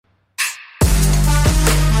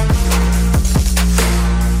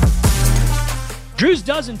Drew's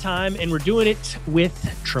Dozen time, and we're doing it with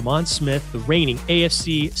Tremon Smith, the reigning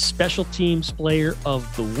AFC Special Teams Player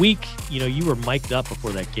of the Week. You know, you were mic'd up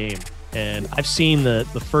before that game, and I've seen the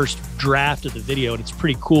first draft of the video, and it's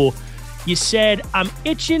pretty cool. You said, I'm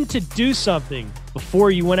itching to do something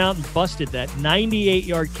before you went out and busted that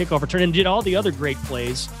 98-yard kickoff return and did all the other great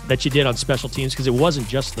plays that you did on special teams, because it wasn't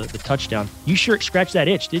just the touchdown. You sure scratched that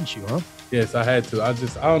itch, didn't you, huh? Yes, I had to. I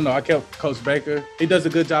don't know. I kept Coach Baker. He does a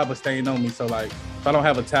good job of staying on me. So, like, if I don't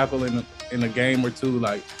have a tackle in a game or two,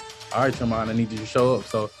 like, all right, Tremon, I need you to show up.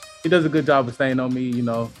 So he does a good job of staying on me, you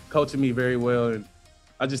know, coaching me very well. And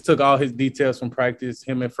I just took all his details from practice,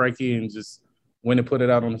 him and Frankie, and just went and put it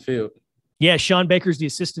out on the field. Yeah, Sean Baker's the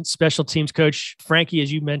assistant special teams coach. Frankie,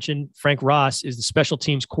 as you mentioned, Frank Ross is the special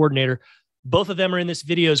teams coordinator. Both of them are in this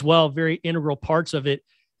video as well, very integral parts of it.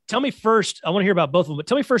 Tell me first, I want to hear about both of them, but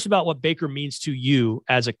tell me first about what Baker means to you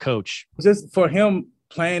as a coach. Just for him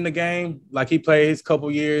playing the game, like he played his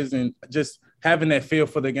couple years and just having that feel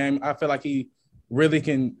for the game, I feel like he really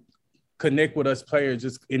can connect with us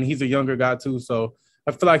players, and he's a younger guy too. So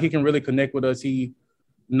I feel like he can really connect with us. He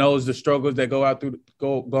knows the struggles that go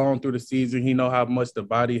on through the season. He knows how much the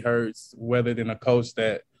body hurts, whether than a coach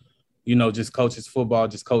that, you know, just coaches football,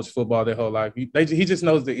 just coach football their whole life. He just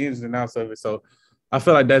knows the ins and outs of it. So I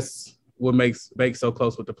feel like that's what makes Bake so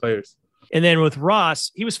close with the players. And then with Ross,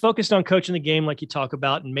 he was focused on coaching the game like you talk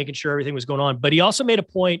about and making sure everything was going on. But he also made a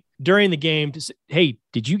point during the game to say, hey,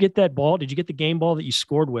 did you get that ball? Did you get the game ball that you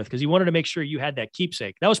scored with? Because he wanted to make sure you had that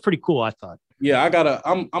keepsake. That was pretty cool, I thought. Yeah,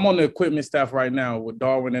 I'm on the equipment staff right now with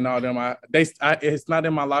Darwin and all them. It's not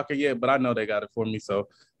in my locker yet, but I know they got it for me. So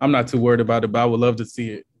I'm not too worried about it, but I would love to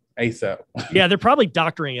see it ASAP. Yeah, they're probably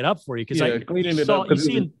doctoring it up for you. Because cleaning it up.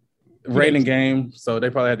 Raining game, so they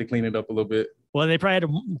probably had to clean it up a little bit. Well, they probably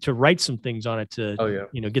had to write some things on it to,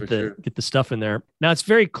 get the stuff in there. Now it's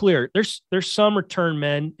very clear. There's some return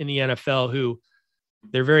men in the NFL who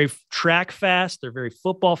they're very track fast, they're very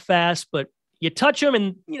football fast, but you touch them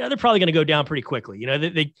and they're probably going to go down pretty quickly.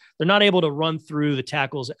 They're not able to run through the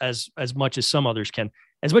tackles as much as some others can,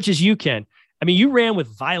 as much as you can. I mean, you ran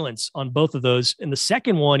with violence on both of those, and the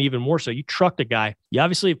second one even more so. You trucked a guy. You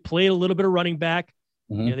obviously played a little bit of running back.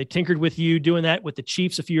 Mm-hmm. They tinkered with you doing that with the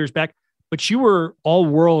Chiefs a few years back, but you were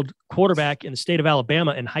all-world quarterback in the state of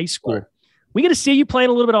Alabama in high school. Right. We going to see you playing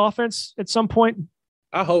a little bit of offense at some point?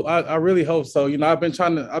 I really hope so. I've been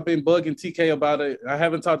bugging TK about it. I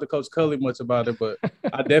haven't talked to Coach Cully much about it, but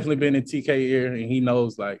I've definitely been in TK ear, and he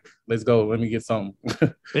knows, like, let's go. Let me get something.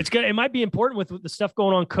 It's good. It might be important with the stuff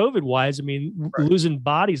going on COVID-wise. I mean, losing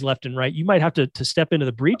bodies left and right. You might have to step into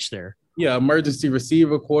the breach there. Yeah, emergency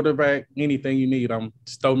receiver, quarterback, anything you need.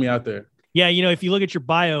 Just throw me out there. Yeah, if you look at your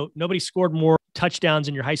bio, nobody scored more touchdowns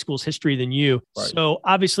in your high school's history than you. Right. So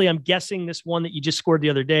obviously, I'm guessing this one that you just scored the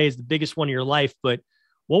other day is the biggest one of your life. But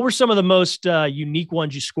what were some of the most unique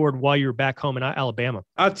ones you scored while you were back home in Alabama?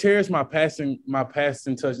 I cherish my passing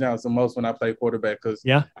touchdowns the most when I played quarterback, because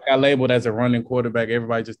I got labeled as a running quarterback.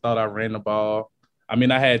 Everybody just thought I ran the ball. I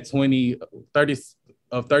mean, I had 36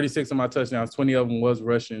 of my touchdowns, 20 of them was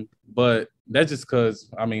rushing, but that's just because,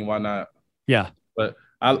 why not? Yeah. But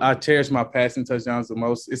I cherish my passing touchdowns the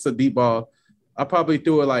most. It's a deep ball. I probably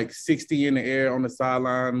threw it like 60 in the air on the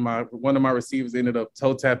sideline. One of my receivers ended up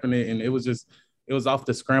toe tapping it, and it was off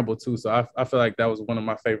the scramble too. So I feel like that was one of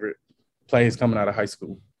my favorite plays coming out of high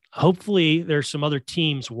school. Hopefully there's some other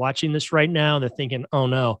teams watching this right now. They're thinking, oh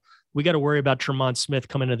no, we got to worry about Tremon Smith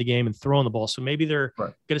coming into the game and throwing the ball. So maybe they're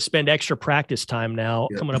going to spend extra practice time now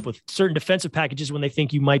coming up with certain defensive packages when they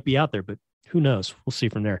think you might be out there, but who knows? We'll see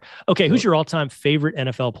from there. Okay. Who's your all-time favorite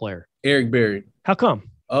NFL player? Eric Berry. How come?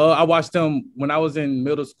 I watched him when I was in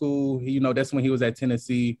middle school. That's when he was at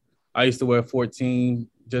Tennessee. I used to wear 14,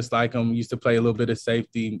 just like him. Used to play a little bit of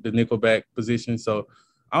safety, the nickelback position. So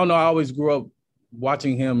I don't know. I always grew up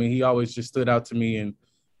watching him, and he always just stood out to me. And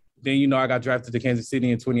then, I got drafted to Kansas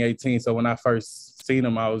City in 2018. So when I first seen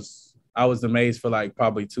him, I was amazed for like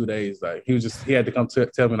probably 2 days. Like he had to come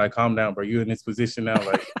tell me, like, calm down, bro. You're in this position now.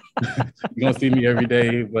 Like you're going to see me every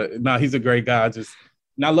day. But no, he's a great guy.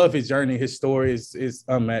 And I love his journey. His story is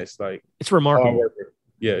unmatched. Like, it's remarkable.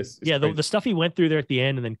 Yes. Yeah. The stuff he went through there at the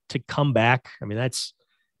end, and then to come back. I mean, that's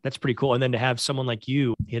pretty cool. And then to have someone like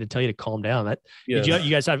you, he had to tell you to calm down. Did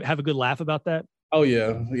you guys have a good laugh about that? Oh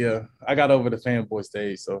yeah. I got over the fanboy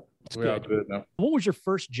stage, so we're all good now. What was your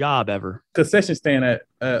first job ever? Concession stand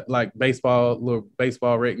at like little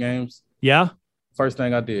baseball rec games. Yeah. First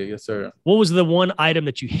thing I did, yes sir. What was the one item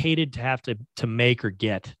that you hated to have to make or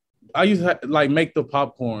get? I used to make the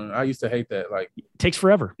popcorn. I used to hate that. Like, it takes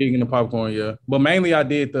forever. Eating the popcorn, yeah. But mainly I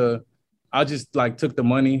just took the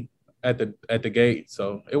money at the gate,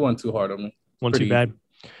 so it wasn't too hard on me. Wasn't too bad.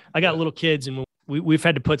 I got little kids, and we've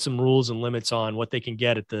had to put some rules and limits on what they can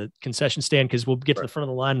get at the concession stand because we'll get to the front of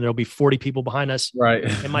the line and there'll be 40 people behind us. Right.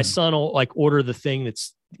 And my son will like order the thing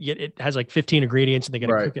it has like 15 ingredients and they got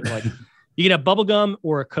to cook it like you can have bubble gum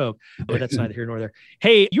or a Coke, but that's neither here nor there.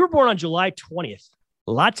 Hey, you were born on July 20th.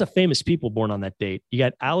 Lots of famous people born on that date. You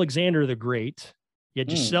got Alexander the Great. You had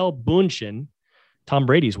Giselle Bundchen, Tom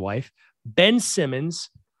Brady's wife, Ben Simmons,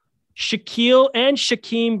 Shaquille and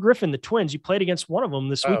Shaquem Griffin, the twins. You played against one of them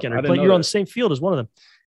this weekend. You're on the same field as one of them.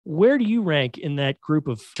 Where do you rank in that group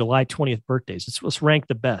of July 20th birthdays? Let's rank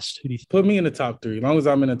the best. Who do you think? Put me in the top 3? As long as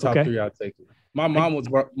I'm in the top 3, I'll take it. My mom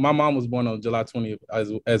was born on July 20th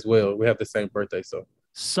as well. We have the same birthday, so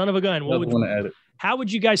son of a gun. How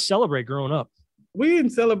would you guys celebrate growing up? We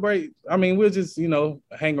didn't celebrate. I mean, we'll just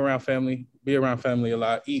hang around family, be around family a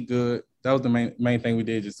lot, eat good. That was the main thing we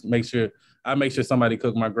did. Just make sure somebody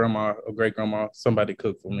cooked. My grandma or great grandma, somebody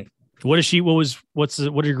cooked for me. What did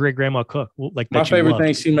your great grandma cook? My favorite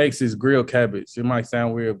thing she makes is grilled cabbage. It might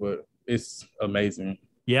sound weird, but it's amazing.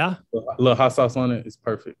 Yeah, a little hot sauce on it is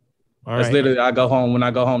perfect. Literally, when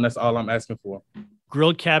I go home, that's all I'm asking for.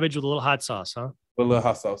 Grilled cabbage with a little hot sauce, huh? With a little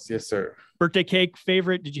hot sauce, yes, sir. Birthday cake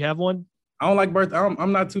favorite? Did you have one? I don't like birthday.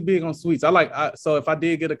 I'm not too big on sweets. So if I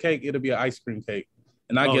did get a cake, it'll be an ice cream cake.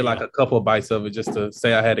 And I get a couple of bites of it just to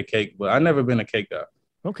say I had a cake, but I've never been a cake guy.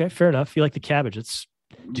 Okay, fair enough. You like the cabbage. It's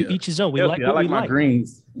to each his own. I like my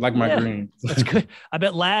greens. My greens. That's good. I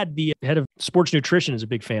bet Ladd, the head of sports nutrition, is a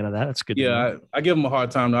big fan of that. That's good. Yeah, I give them a hard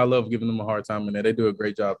time. I love giving them a hard time in there. They do a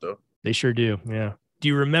great job, though. They sure do. Yeah. Do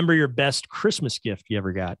you remember your best Christmas gift you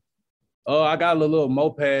ever got? Oh, I got a little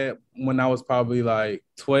moped when I was probably like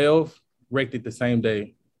 12. Wrecked it the same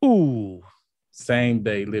day. Ooh. Same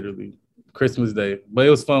day, literally. Christmas Day. But it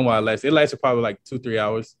was fun while it lasted. It lasted probably like 2-3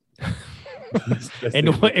 hours.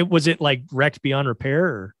 And was it like wrecked beyond repair?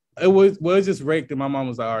 Or? It was just wrecked. And my mom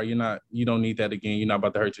was like, all right, you don't need that again. You're not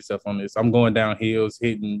about to hurt yourself on this. I'm going down hills,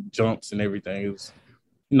 hitting jumps and everything. It was,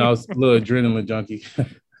 I was a little adrenaline junkie.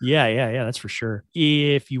 Yeah. That's for sure.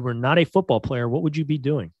 If you were not a football player, what would you be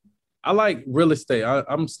doing? I like real estate.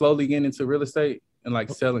 I'm slowly getting into real estate and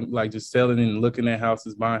selling and looking at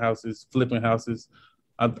houses, buying houses, flipping houses.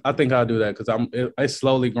 I think I'll do that because it's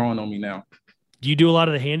slowly growing on me now. Do you do a lot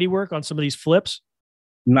of the handiwork on some of these flips?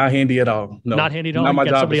 Not handy at all. No, not handy at all. Not my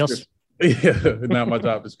job description. Yeah, not my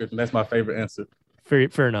job description. That's my favorite answer.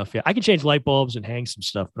 Fair enough. Yeah, I can change light bulbs and hang some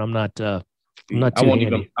stuff, but I'm not too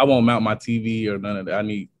handy. I won't mount my TV or none of that. I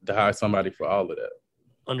need to hire somebody for all of that.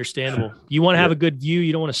 Understandable. You want to have a good view.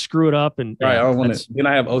 You don't want to screw it up. And right. I don't want to. Then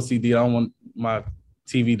I have OCD. I don't want my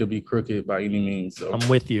TV to be crooked by any means. So. I'm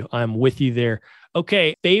with you there.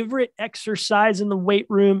 Okay. Favorite exercise in the weight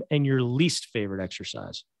room and your least favorite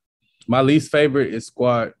exercise? My least favorite is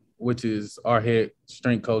squat, which is our head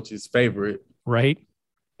strength coach's favorite. Right.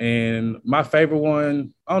 And my favorite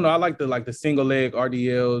one, I don't know. I like the single leg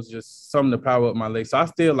RDLs, just something to power up my legs. So I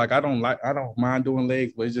still I don't mind doing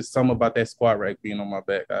legs, but it's just something about that squat rack being on my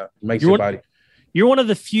back. Makes your body. You're one of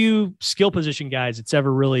the few skill position guys that's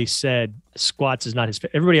ever really said squats is not his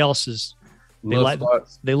favorite. Everybody else is.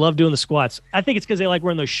 They love doing the squats. I think it's because they like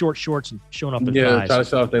wearing those short shorts and showing off their thighs. Yeah, try to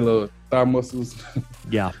show off their little thigh muscles.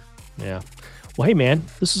 Yeah. Well, hey, man,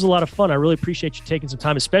 this is a lot of fun. I really appreciate you taking some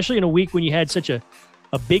time, especially in a week when you had such a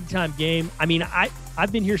big-time game. I mean,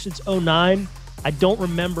 I've been here since 2009. I don't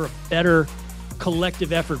remember a better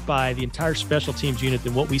collective effort by the entire special teams unit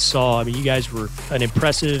than what we saw. I mean, you guys were an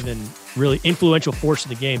impressive and really influential force in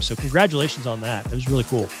the game. So congratulations on that. It was really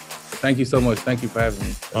cool. Thank you so much. Thank you for having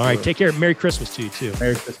me. All right. Take care. Merry Christmas to you, too.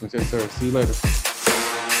 Merry Christmas. Yes, sir. See you later.